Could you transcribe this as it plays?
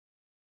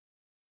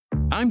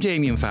I'm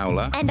Damian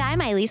Fowler. And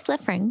I'm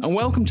Alyson. And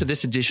welcome to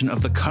this edition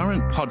of The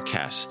Current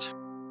Podcast.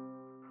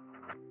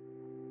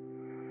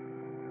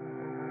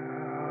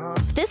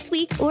 This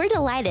week, we're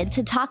delighted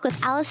to talk with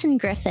Alyson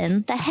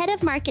Griffin, the head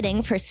of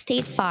marketing for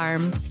State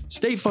Farm.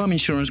 State Farm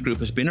Insurance Group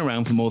has been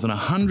around for more than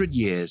 100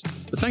 years,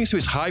 but thanks to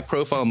its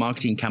high-profile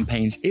marketing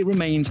campaigns, it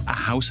remains a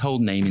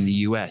household name in the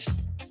US.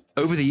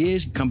 Over the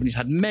years, the company's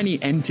had many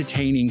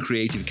entertaining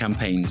creative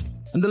campaigns,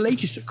 and the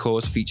latest, of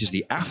course, features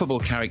the affable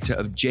character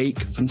of Jake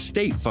from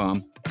State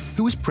Farm,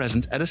 who was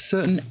present at a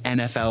certain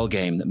NFL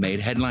game that made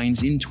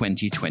headlines in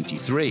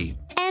 2023.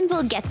 And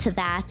we'll get to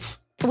that.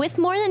 With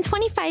more than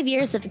 25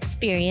 years of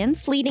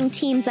experience leading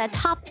teams at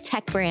top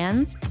tech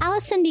brands,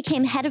 Alyson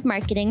became head of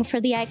marketing for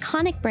the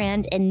iconic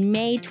brand in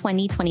May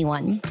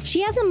 2021.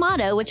 She has a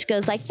motto which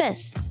goes like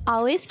this: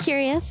 always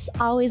curious,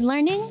 always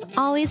learning,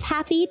 always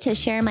happy to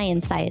share my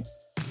insights.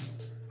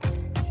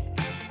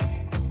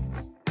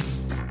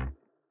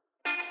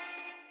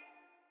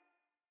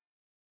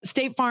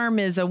 State Farm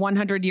is a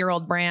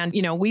 100-year-old brand.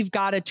 You know, we've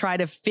got to try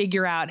to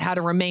figure out how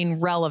to remain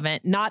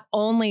relevant, not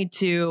only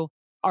to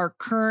our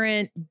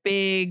current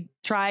big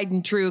tried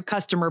and true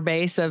customer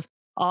base of,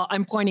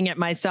 I'm pointing at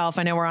myself,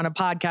 I know we're on a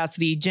podcast,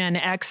 the Gen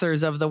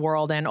Xers of the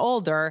world and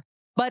older,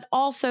 but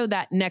also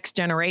that next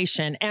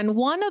generation. And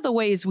one of the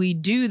ways we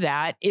do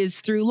that is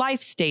through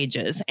life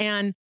stages.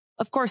 And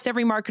of course,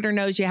 every marketer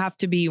knows you have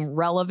to be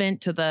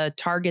relevant to the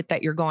target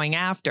that you're going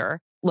after.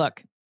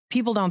 Look,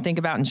 people don't think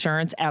about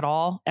insurance at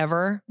all,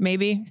 ever,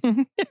 maybe,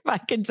 if I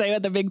could say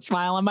with a big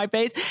smile on my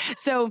face.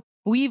 So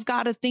we've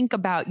got to think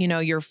about, you know,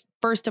 your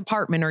first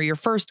apartment or your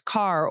first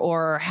car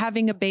or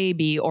having a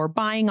baby or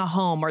buying a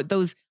home, or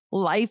those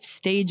life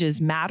stages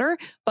matter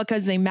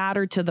because they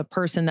matter to the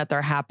person that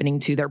they're happening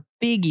to. They're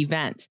big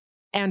events.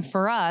 And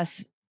for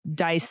us,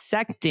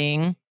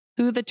 dissecting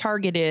who the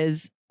target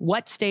is,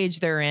 what stage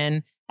they're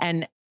in,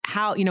 and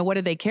how, you know, what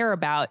do they care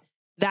about?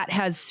 That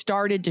has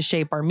started to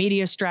shape our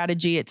media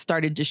strategy. It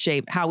started to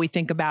shape how we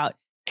think about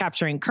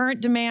capturing current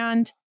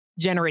demand,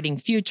 generating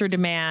future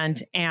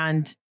demand,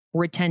 and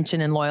retention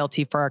and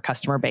loyalty for our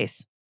customer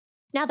base.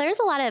 Now, there's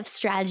a lot of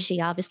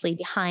strategy, obviously,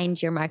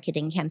 behind your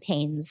marketing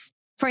campaigns.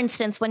 For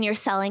instance, when you're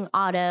selling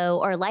auto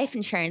or life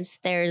insurance,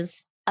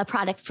 there's a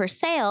product for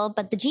sale,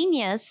 but the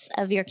genius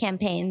of your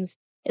campaigns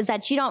is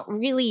that you don't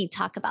really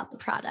talk about the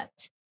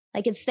product.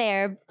 Like, it's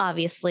there,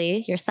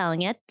 obviously, you're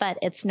selling it, but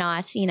it's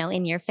not, you know,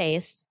 in your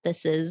face.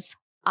 This is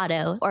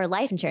auto or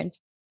life insurance.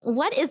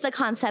 What is the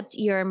concept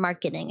you're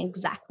marketing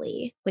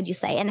exactly, would you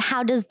say? And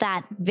how does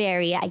that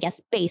vary, I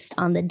guess, based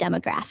on the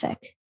demographic?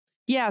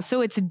 Yeah,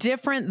 so it's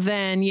different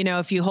than, you know,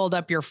 if you hold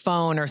up your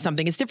phone or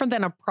something. It's different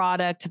than a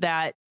product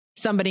that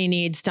somebody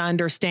needs to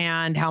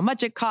understand how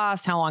much it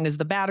costs, how long is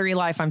the battery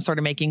life. I'm sort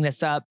of making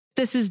this up.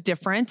 This is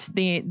different.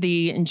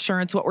 The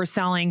insurance, what we're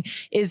selling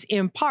is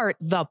in part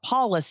the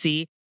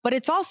policy, but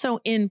it's also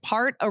in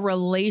part a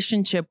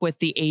relationship with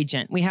the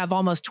agent. We have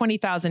almost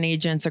 20,000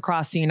 agents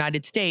across the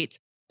United States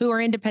who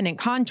are independent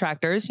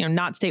contractors, you know,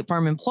 not State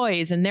Farm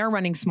employees, and they're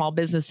running small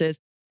businesses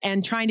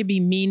and trying to be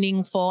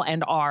meaningful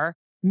and are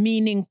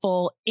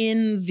meaningful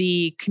in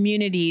the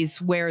communities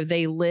where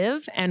they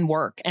live and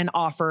work and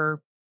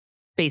offer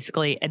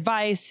basically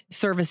advice,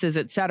 services,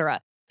 et cetera.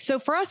 So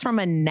for us, from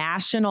a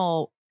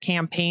national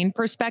campaign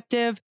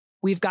perspective,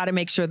 we've got to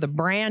make sure the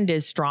brand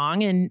is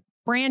strong, and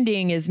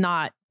branding is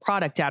not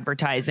product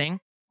advertising.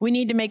 We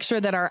need to make sure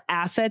that our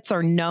assets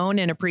are known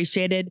and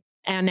appreciated.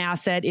 An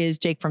asset is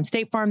Jake from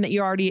State Farm that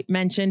you already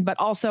mentioned, but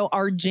also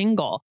our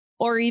jingle,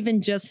 or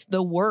even just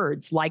the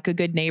words, like a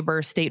good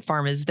neighbor, State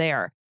Farm is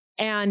there.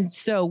 And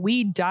so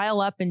we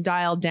dial up and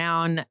dial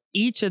down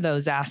each of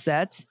those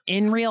assets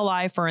in real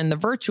life or in the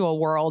virtual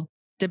world,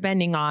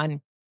 depending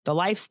on the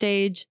life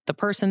stage, the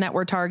person that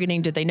we're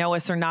targeting. Do they know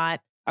us or not?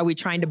 Are we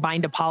trying to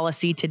bind a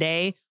policy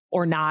today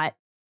or not?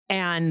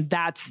 And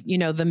that's, you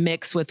know, the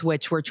mix with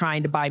which we're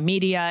trying to buy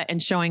media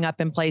and showing up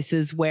in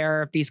places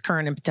where these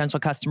current and potential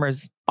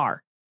customers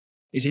are.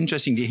 It's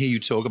interesting to hear you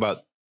talk about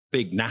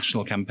big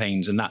national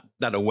campaigns and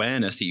that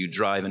awareness that you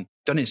drive, and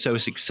done it so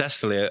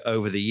successfully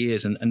over the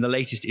years. And the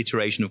latest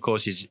iteration, of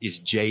course, is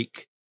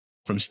Jake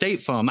from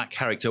State Farm, that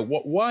character.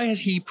 Why has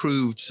he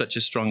proved such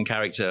a strong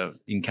character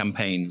in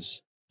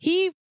campaigns?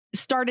 He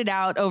started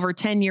out over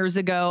 10 years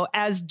ago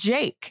as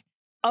Jake,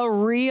 a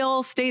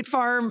real State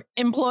Farm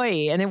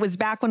employee. And it was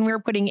back when we were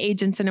putting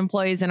agents and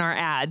employees in our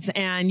ads.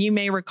 And you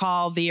may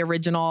recall the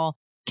original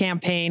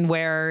campaign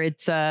where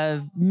it's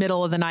a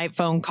middle of the night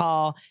phone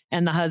call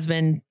and the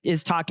husband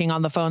is talking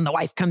on the phone. The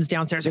wife comes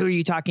downstairs. Who are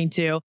you talking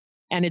to?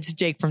 And it's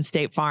Jake from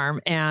State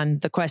Farm. And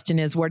the question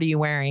is, what are you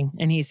wearing?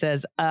 And he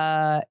says,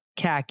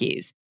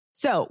 khakis.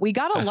 So we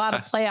got a lot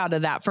of play out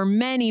of that for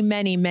many,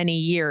 many, many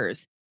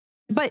years.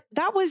 But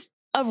that was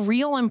a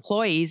real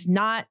employee. He's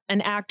not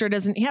an actor.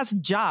 He has a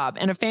job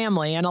and a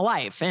family and a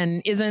life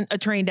and isn't a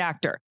trained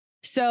actor.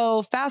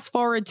 So fast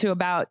forward to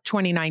about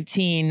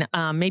 2019,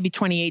 maybe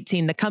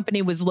 2018, the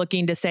company was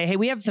looking to say, hey,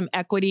 we have some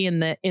equity in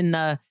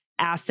the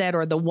asset,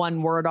 or the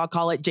one word, I'll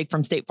call it, Jake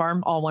from State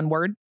Farm, all one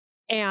word.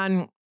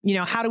 And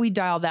how do we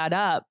dial that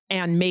up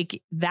and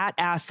make that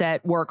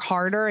asset work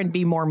harder and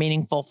be more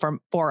meaningful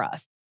for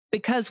us?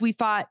 Because we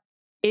thought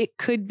it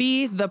could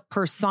be the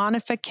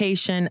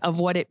personification of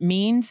what it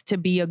means to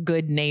be a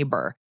good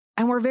neighbor.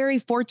 And we're very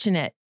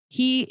fortunate.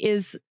 He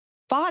is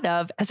thought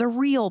of as a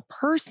real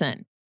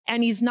person.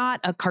 And he's not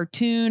a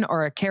cartoon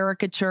or a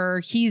caricature.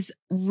 He's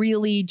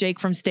really Jake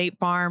from State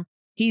Farm.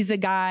 He's a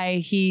guy,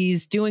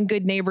 he's doing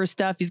good neighbor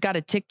stuff. He's got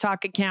a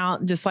TikTok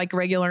account, just like a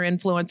regular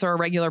influencer or a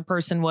regular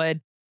person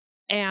would.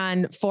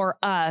 And for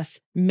us,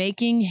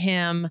 making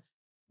him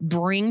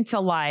bring to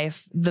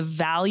life the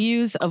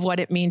values of what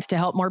it means to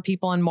help more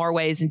people in more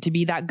ways and to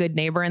be that good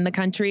neighbor in the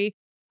country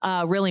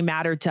really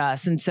mattered to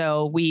us. And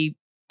so we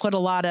put a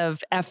lot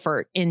of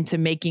effort into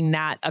making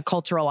that a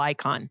cultural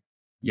icon.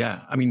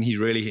 Yeah, I mean, he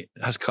really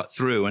has cut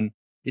through, and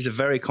it's a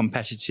very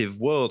competitive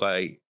world,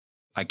 I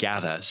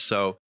gather.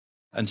 So,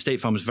 and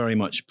State Farm is very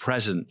much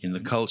present in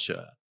the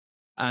culture.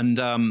 And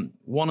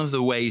one of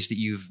the ways that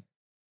you've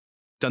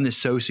done this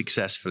so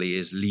successfully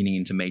is leaning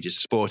into major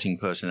sporting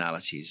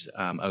personalities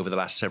over the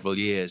last several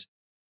years,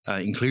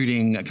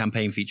 including a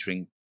campaign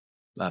featuring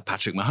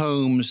Patrick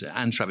Mahomes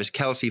and Travis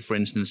Kelce, for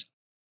instance.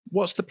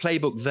 What's the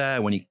playbook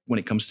there when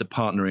it comes to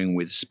partnering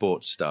with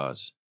sports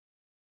stars?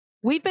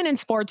 We've been in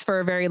sports for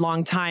a very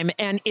long time,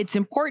 and it's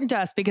important to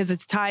us because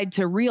it's tied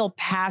to real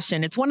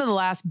passion. It's one of the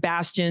last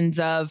bastions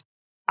of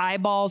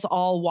eyeballs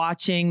all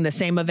watching the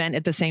same event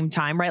at the same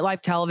time, right?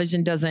 Live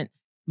television doesn't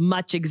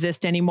much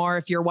exist anymore.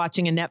 If you're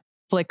watching a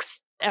Netflix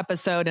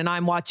episode and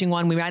I'm watching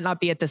one, we might not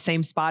be at the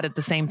same spot at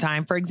the same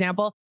time, for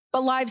example.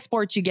 But live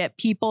sports, you get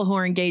people who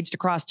are engaged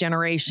across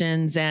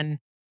generations and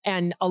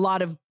a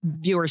lot of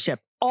viewership.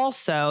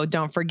 Also,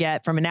 don't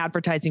forget, from an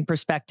advertising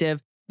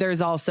perspective,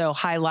 there's also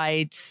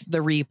highlights, the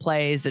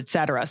replays, et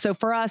cetera. So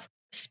for us,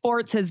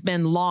 sports has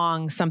been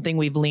long something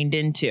we've leaned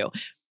into.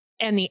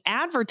 And the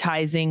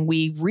advertising,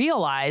 we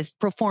realized,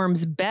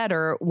 performs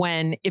better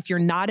if you're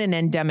not an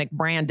endemic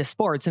brand to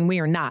sports, and we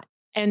are not.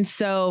 And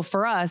so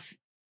for us,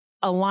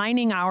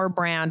 aligning our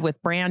brand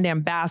with brand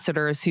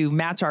ambassadors who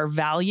match our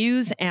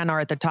values and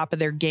are at the top of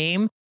their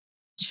game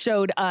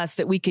showed us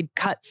that we could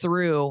cut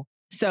through.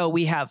 So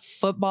we have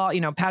football,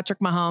 Patrick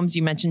Mahomes,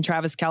 you mentioned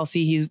Travis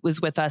Kelce. He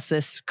was with us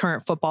this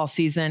current football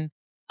season,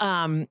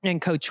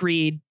 and Coach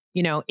Reed,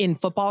 in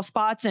football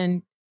spots,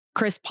 and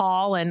Chris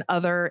Paul and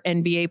other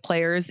NBA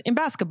players in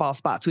basketball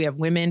spots. We have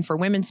women for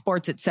women's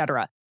sports, et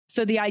cetera.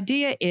 So the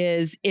idea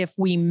is if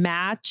we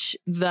match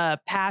the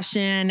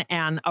passion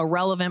and a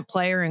relevant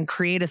player and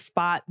create a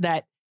spot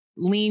that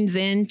leans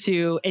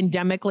into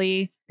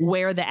endemically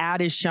where the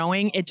ad is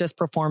showing, it just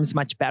performs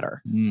much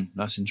better.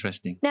 That's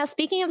interesting. Now,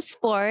 speaking of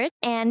sport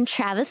and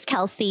Travis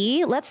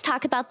Kelce, let's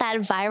talk about that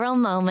viral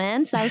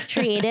moment that was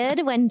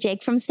created when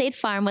Jake from State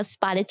Farm was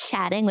spotted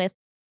chatting with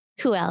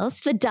who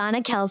else? But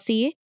Donna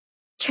Kelce,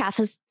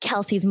 Travis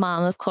Kelce's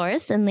mom, of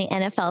course, in the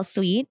NFL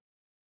suite.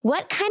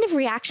 What kind of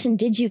reaction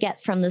did you get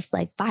from this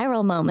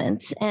viral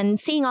moment and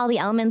seeing all the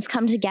elements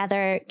come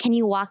together? Can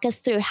you walk us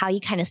through how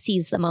you kind of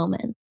seized the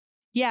moment?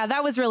 Yeah,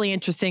 that was really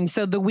interesting.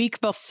 So the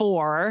week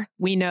before,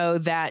 we know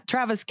that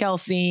Travis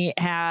Kelce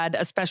had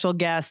a special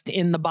guest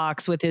in the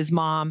box with his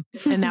mom,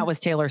 and that was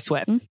Taylor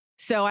Swift.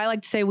 So I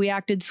like to say we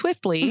acted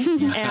swiftly.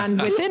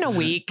 And within a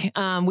week,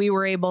 we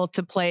were able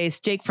to place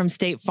Jake from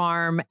State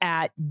Farm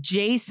at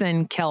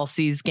Jason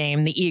Kelce's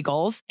game, the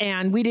Eagles.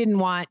 And we didn't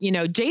want,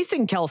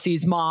 Jason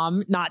Kelce's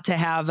mom not to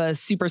have a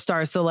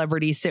superstar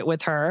celebrity sit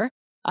with her.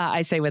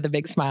 I say with a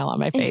big smile on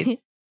my face.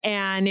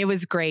 And it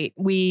was great.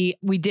 We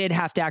did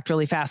have to act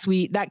really fast.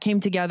 That came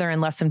together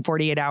in less than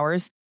 48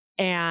 hours.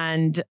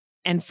 And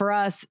for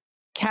us,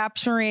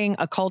 capturing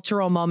a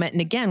cultural moment.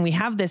 And again, we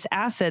have this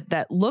asset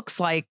that looks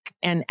like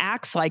and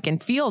acts like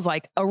and feels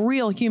like a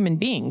real human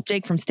being,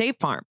 Jake from State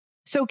Farm.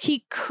 So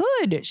he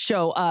could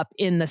show up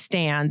in the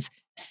stands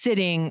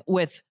sitting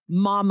with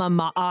Mama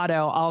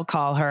Ma'ato, I'll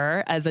call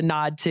her, as a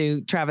nod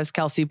to Travis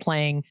Kelce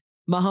playing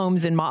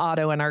Mahomes and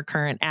Ma'ato in our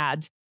current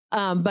ads,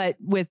 but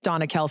with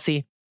Donna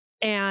Kelce.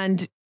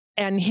 And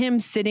him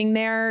sitting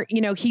there,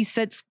 he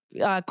sits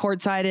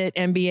courtside at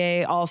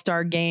NBA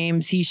All-Star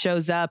games. He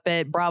shows up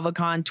at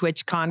BravoCon,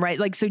 TwitchCon,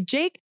 right? So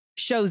Jake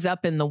shows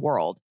up in the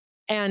world.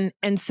 And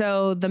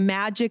so the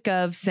magic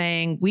of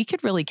saying we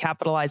could really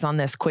capitalize on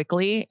this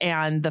quickly,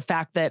 and the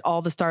fact that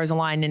all the stars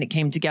aligned and it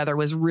came together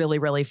was really,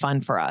 really fun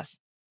for us.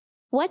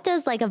 What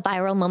does a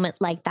viral moment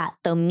like that,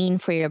 though, mean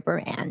for your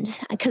brand?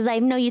 Because I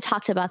know you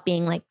talked about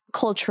being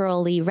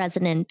culturally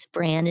resonant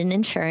brand in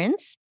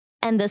insurance.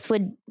 And this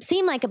would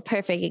seem like a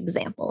perfect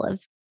example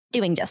of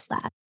doing just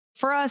that.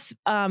 For us,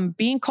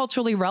 being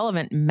culturally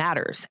relevant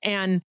matters.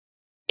 And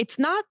it's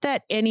not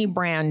that any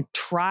brand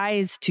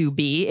tries to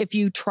be. If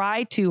you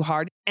try too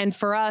hard, and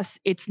for us,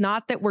 it's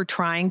not that we're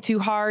trying too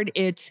hard.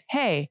 It's,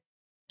 hey,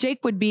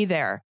 Jake would be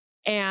there.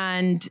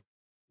 And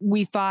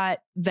we thought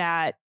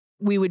that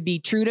we would be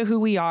true to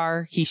who we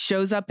are. He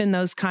shows up in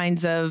those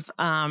kinds of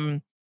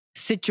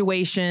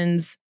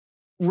situations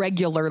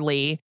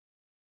regularly.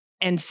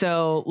 And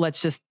so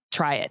let's just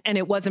try it. And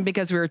it wasn't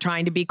because we were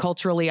trying to be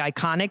culturally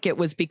iconic. It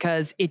was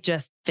because it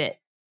just fit.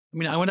 I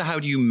mean, I wonder, how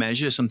do you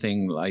measure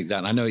something like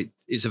that? I know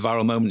it's a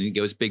viral moment and it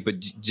goes big, but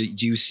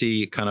do you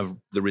see kind of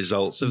the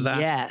results of that?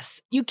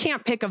 Yes. You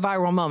can't pick a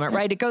viral moment,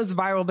 right? It goes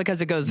viral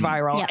because it goes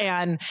viral.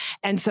 Yeah.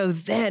 And so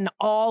then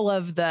all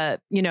of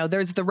the,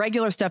 there's the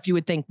regular stuff you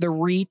would think, the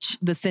reach,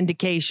 the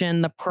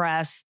syndication, the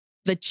press,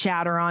 the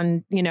chatter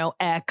on,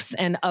 X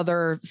and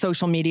other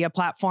social media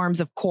platforms,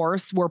 of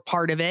course, were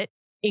part of it.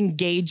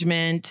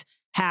 Engagement,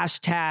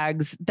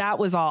 hashtags, that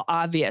was all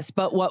obvious.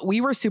 But what we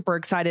were super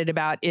excited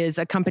about is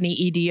a company,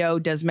 EDO,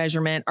 does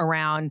measurement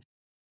around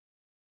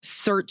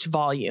search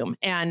volume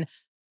and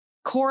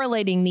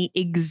correlating the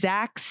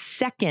exact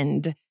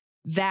second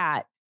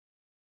that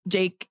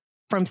Jake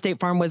from State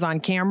Farm was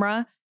on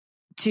camera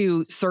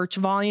to search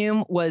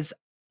volume was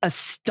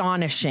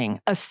astonishing.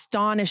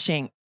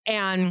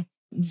 And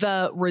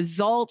the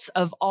results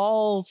of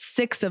all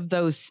 6 of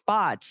those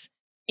spots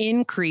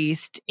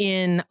increased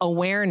in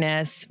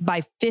awareness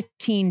by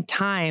 15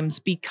 times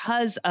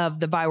because of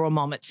the viral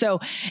moment. So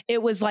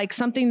it was like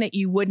something that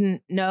you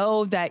wouldn't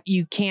know, that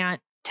you can't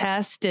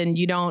test and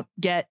you don't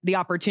get the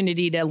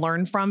opportunity to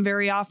learn from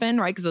very often,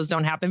 right? Because those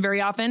don't happen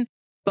very often.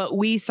 But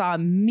we saw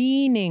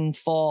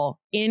meaningful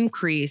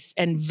increase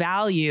and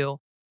value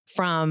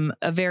from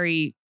a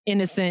very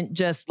innocent,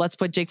 just let's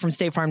put Jake from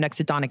State Farm next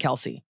to Donna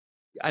Kelsey.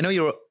 I know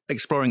you're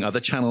exploring other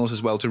channels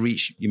as well to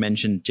reach, you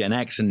mentioned Gen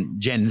X and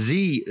Gen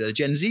Z, the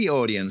Gen Z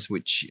audience,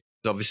 which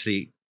is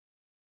obviously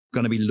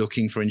going to be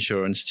looking for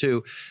insurance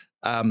too.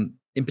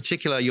 In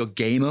particular, your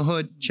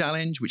Gamerhood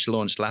challenge, which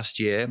launched last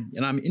year.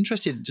 And I'm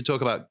interested to talk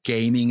about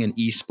gaming and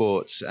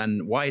esports,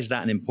 and why is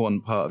that an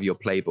important part of your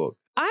playbook?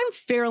 I'm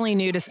fairly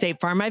new to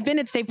State Farm. I've been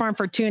at State Farm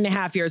for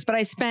 2.5 years, but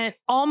I spent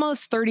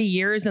almost 30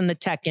 years in the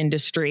tech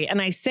industry.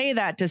 And I say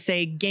that to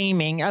say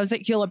gaming. I was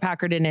at Hewlett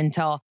Packard and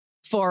Intel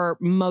for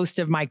most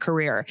of my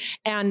career,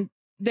 and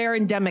they're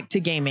endemic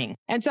to gaming.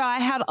 And so I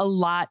had a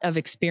lot of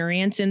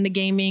experience in the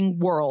gaming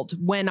world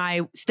when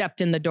I stepped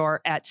in the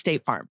door at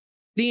State Farm.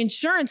 The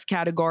insurance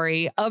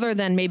category, other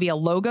than maybe a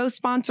logo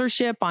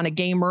sponsorship on a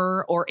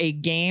gamer or a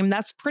game,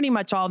 that's pretty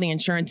much all the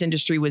insurance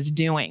industry was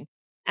doing.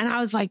 And I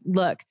was like,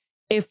 look,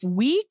 if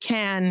we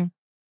can,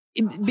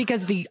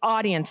 because the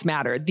audience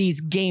mattered,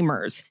 these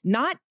gamers,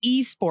 not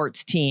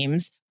esports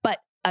teams, but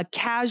a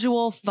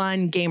casual,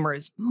 fun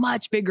gamers,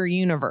 much bigger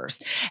universe.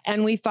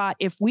 And we thought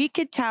if we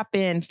could tap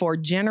in for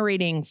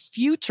generating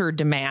future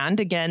demand,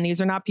 again, these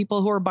are not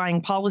people who are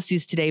buying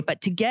policies today, but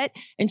to get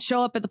and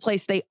show up at the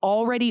place they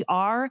already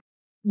are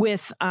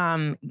with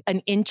an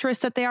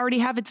interest that they already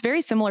have. It's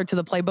very similar to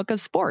the playbook of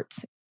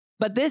sports.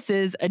 But this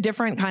is a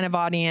different kind of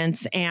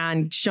audience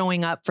and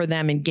showing up for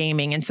them in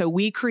gaming. And so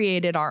we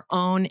created our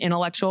own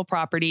intellectual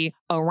property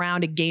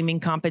around a gaming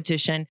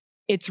competition.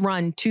 It's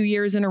run 2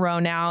 years in a row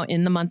now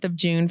in the month of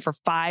June for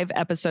 5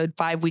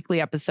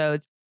 weekly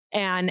episodes,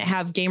 and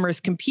have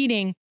gamers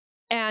competing.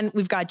 And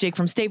we've got Jake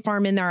from State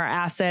Farm in there, our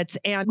assets,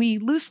 and we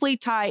loosely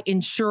tie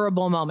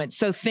insurable moments.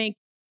 So think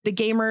the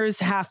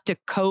gamers have to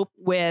cope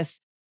with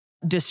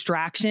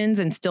distractions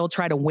and still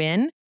try to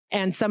win.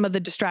 And some of the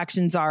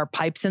distractions are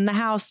pipes in the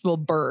house will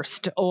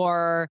burst,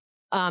 or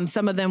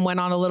some of them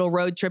went on a little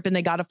road trip and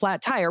they got a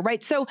flat tire,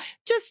 right? So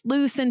just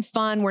loose and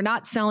fun. We're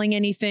not selling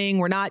anything.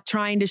 We're not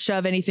trying to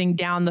shove anything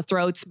down the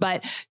throats,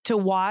 but to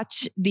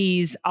watch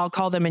these, I'll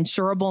call them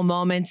insurable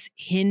moments,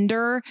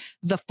 hinder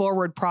the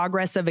forward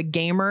progress of a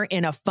gamer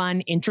in a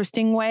fun,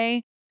 interesting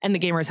way. And the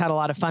gamers had a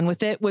lot of fun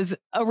with it. Was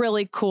a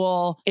really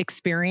cool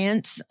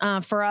experience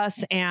for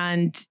us.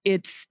 And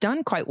it's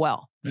done quite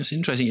well. That's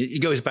interesting.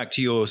 It goes back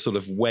to your sort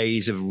of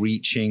ways of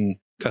reaching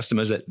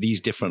customers at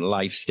these different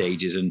life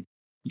stages, and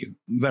you're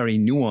very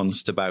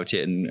nuanced about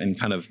it and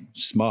kind of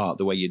smart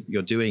the way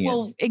you're doing it.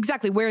 Well,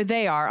 exactly where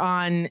they are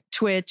on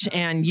Twitch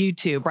and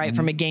YouTube, right? Mm-hmm.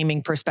 From a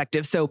gaming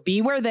perspective. So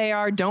be where they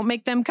are. Don't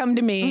make them come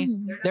to me.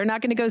 Mm-hmm. They're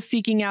not going to go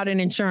seeking out an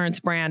insurance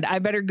brand. I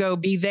better go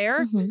be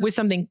there with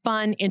something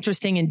fun,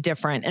 interesting, and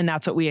different. And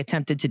that's what we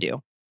attempted to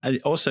do. I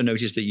also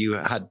noticed that you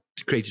had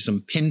created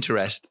some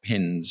Pinterest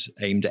pins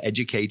aimed at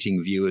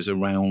educating viewers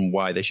around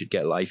why they should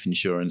get life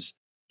insurance.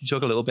 Can you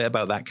talk a little bit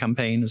about that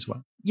campaign as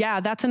well? Yeah,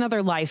 that's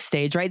another life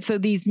stage, right? So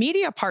these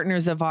media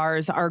partners of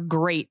ours are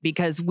great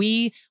because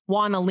we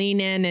want to lean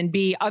in and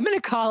be, I'm going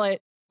to call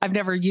it, I've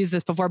never used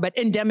this before, but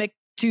endemic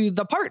to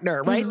the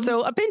partner, right? Mm-hmm.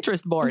 So a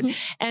Pinterest board.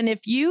 Mm-hmm. And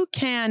if you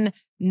can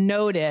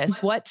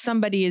notice what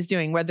somebody is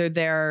doing, whether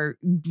they're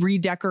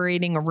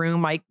redecorating a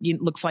room, like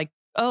it looks like,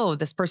 oh,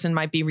 this person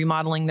might be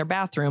remodeling their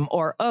bathroom,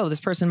 or, oh, this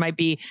person might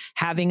be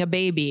having a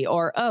baby,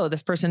 or, oh,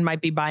 this person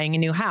might be buying a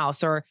new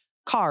house or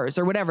cars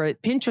or whatever.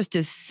 Pinterest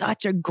is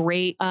such a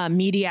great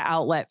media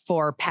outlet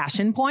for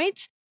passion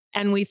points.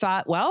 And we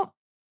thought, well,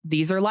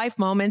 these are life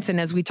moments. And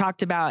as we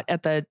talked about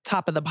at the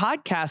top of the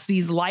podcast,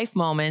 these life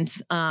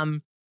moments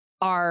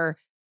are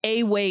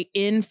a way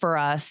in for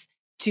us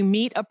to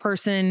meet a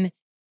person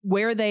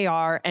where they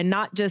are and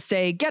not just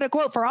say, get a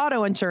quote for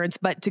auto insurance,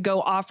 but to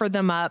go offer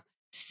them up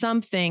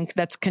something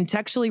that's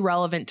contextually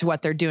relevant to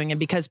what they're doing. And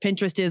because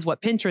Pinterest is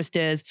what Pinterest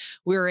is,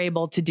 we were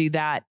able to do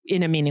that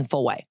in a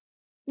meaningful way.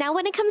 Now,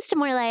 when it comes to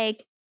more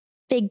like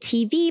big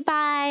TV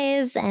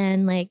buys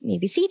and like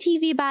maybe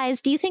CTV buys.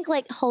 Do you think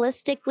like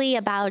holistically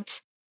about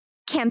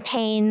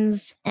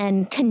campaigns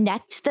and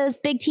connect those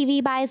big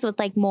TV buys with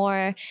like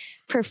more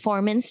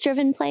performance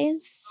driven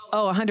plays?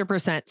 Oh,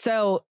 100%.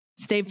 So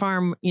State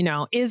Farm,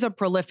 is a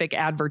prolific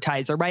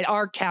advertiser, right?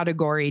 Our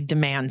category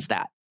demands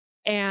that.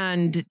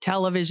 And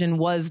television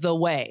was the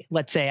way,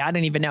 let's say. I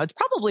don't even know. It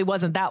probably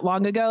wasn't that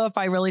long ago if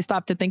I really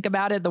stopped to think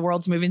about it. The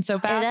world's moving so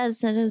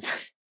fast. It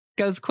is.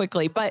 Goes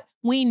quickly. But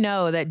we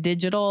know that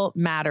digital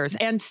matters.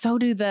 And so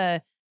do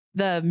the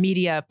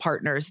media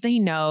partners. They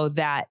know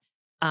that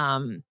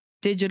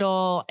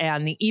digital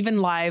and even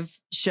live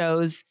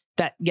shows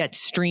that get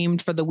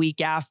streamed for the week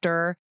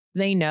after,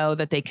 they know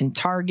that they can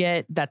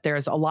target, that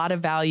there's a lot of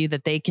value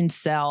that they can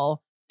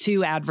sell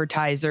to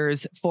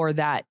advertisers for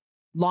that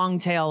long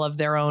tail of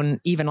their own,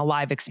 even a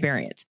live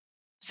experience.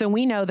 So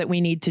we know that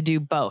we need to do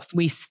both.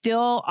 We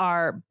still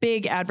are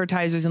big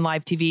advertisers in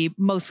live TV,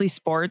 mostly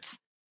sports,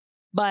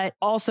 but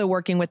also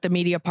working with the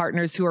media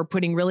partners who are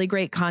putting really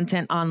great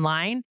content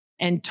online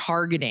and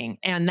targeting.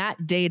 And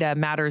that data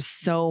matters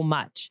so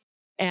much.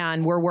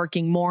 And we're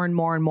working more and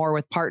more and more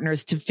with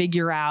partners to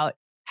figure out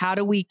how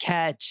do we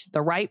catch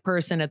the right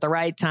person at the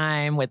right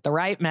time with the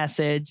right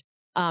message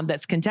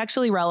that's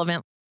contextually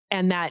relevant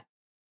and that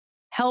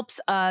helps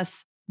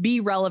us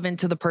be relevant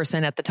to the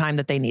person at the time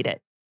that they need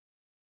it.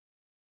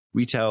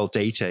 Retail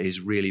data is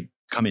really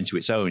come into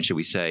its own, shall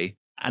we say,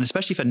 and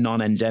especially for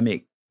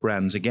non-endemic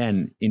brands,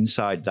 again,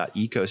 inside that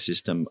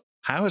ecosystem.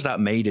 How has that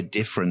made a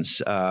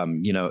difference,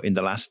 in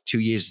the last 2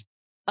 years?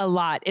 A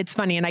lot. It's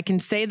funny. And I can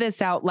say this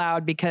out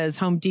loud because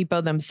Home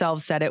Depot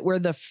themselves said it. We're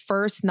the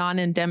first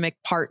non-endemic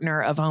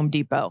partner of Home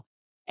Depot.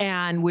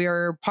 And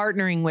we're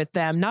partnering with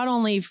them not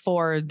only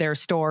for their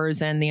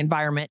stores and the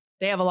environment.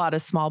 They have a lot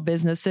of small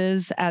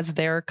businesses as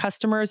their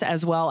customers,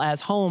 as well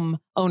as home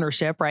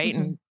ownership, right?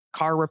 Mm-hmm. And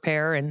car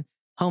repair and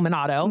home and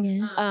auto.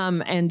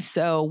 Yeah. And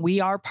so we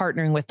are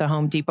partnering with the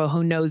Home Depot,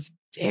 who knows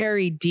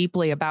very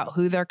deeply about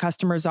who their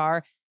customers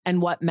are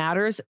and what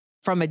matters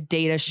from a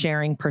data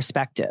sharing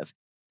perspective.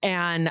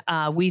 And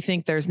we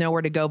think there's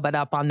nowhere to go but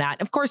up on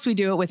that. Of course, we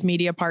do it with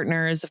media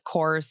partners, of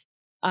course,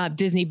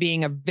 Disney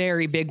being a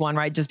very big one,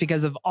 right? Just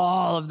because of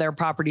all of their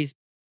properties.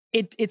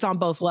 It's on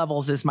both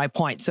levels is my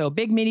point. So a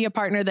big media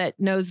partner that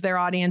knows their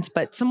audience,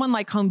 but someone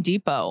like Home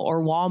Depot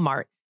or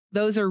Walmart,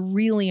 those are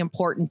really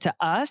important to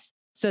us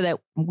so that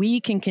we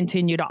can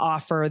continue to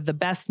offer the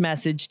best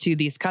message to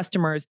these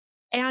customers.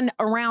 And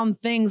around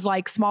things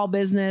like small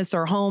business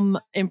or home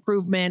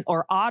improvement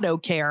or auto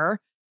care,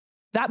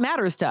 that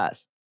matters to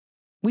us.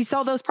 We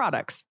sell those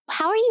products.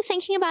 How are you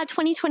thinking about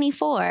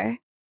 2024?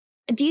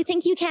 Do you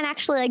think you can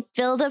actually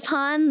build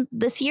upon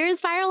this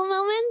year's viral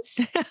moments?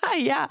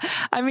 Yeah.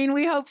 I mean,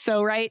 we hope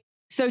so, right?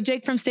 So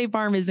Jake from State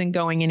Farm isn't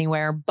going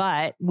anywhere,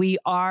 but we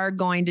are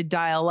going to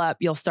dial up.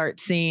 You'll start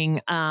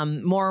seeing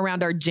more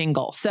around our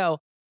jingle. So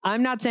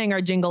I'm not saying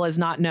our jingle is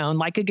not known.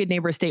 Like a Good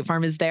Neighbor, State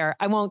Farm is there.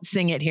 I won't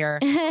sing it here.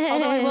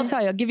 Although I will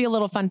tell you, I'll give you a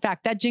little fun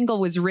fact. That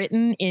jingle was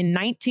written in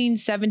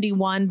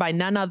 1971 by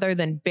none other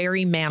than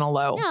Barry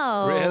Manilow.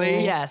 No.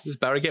 Really? Yes. Does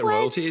Barry get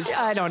royalties?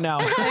 I don't know.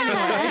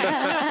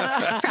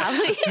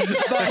 Probably.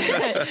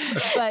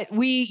 But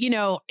we,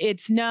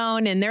 it's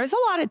known and there's a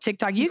lot of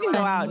TikTok. You can go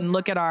out and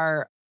look at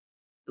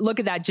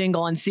that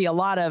jingle and see a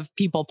lot of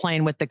people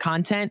playing with the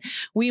content.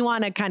 We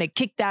want to kind of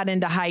kick that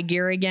into high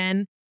gear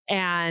again.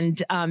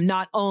 And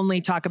not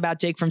only talk about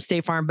Jake from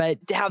State Farm, but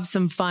have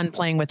some fun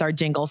playing with our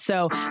jingle.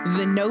 So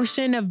the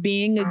notion of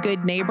being a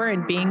good neighbor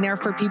and being there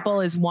for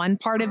people is one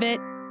part of it,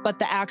 but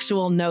the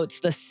actual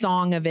notes, the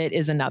song of it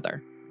is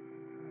another.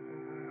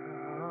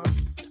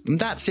 And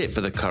that's it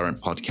for the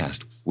current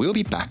podcast. We'll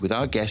be back with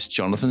our guest,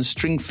 Jonathan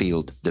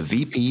Stringfield, the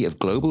VP of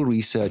Global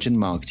Research and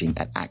Marketing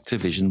at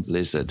Activision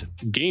Blizzard.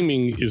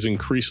 Gaming is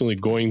increasingly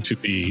going to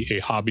be a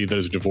hobby that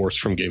is divorced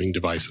from gaming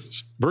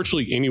devices.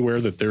 Virtually anywhere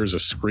that there's a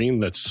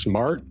screen that's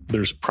smart,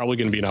 there's probably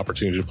going to be an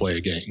opportunity to play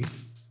a game.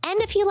 And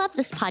if you love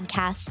this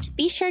podcast,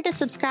 be sure to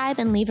subscribe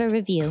and leave a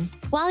review.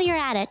 While you're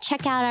at it,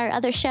 check out our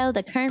other show,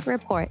 The Current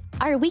Report,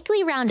 our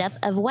weekly roundup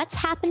of what's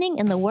happening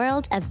in the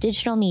world of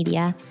digital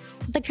media.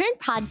 The Current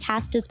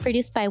podcast is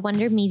produced by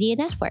Wonder Media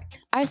Network.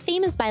 Our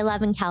theme is by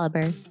Love and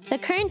Caliber. The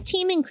Current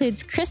team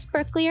includes Chris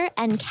Berklier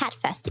and Kat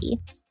Feste.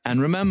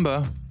 And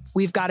remember,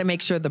 we've got to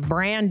make sure the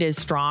brand is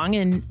strong,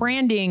 and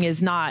branding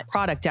is not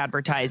product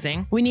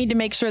advertising. We need to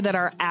make sure that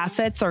our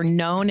assets are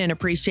known and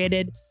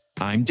appreciated.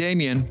 I'm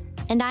Damien.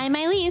 And I'm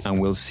Alyson.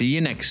 And we'll see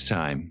you next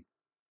time.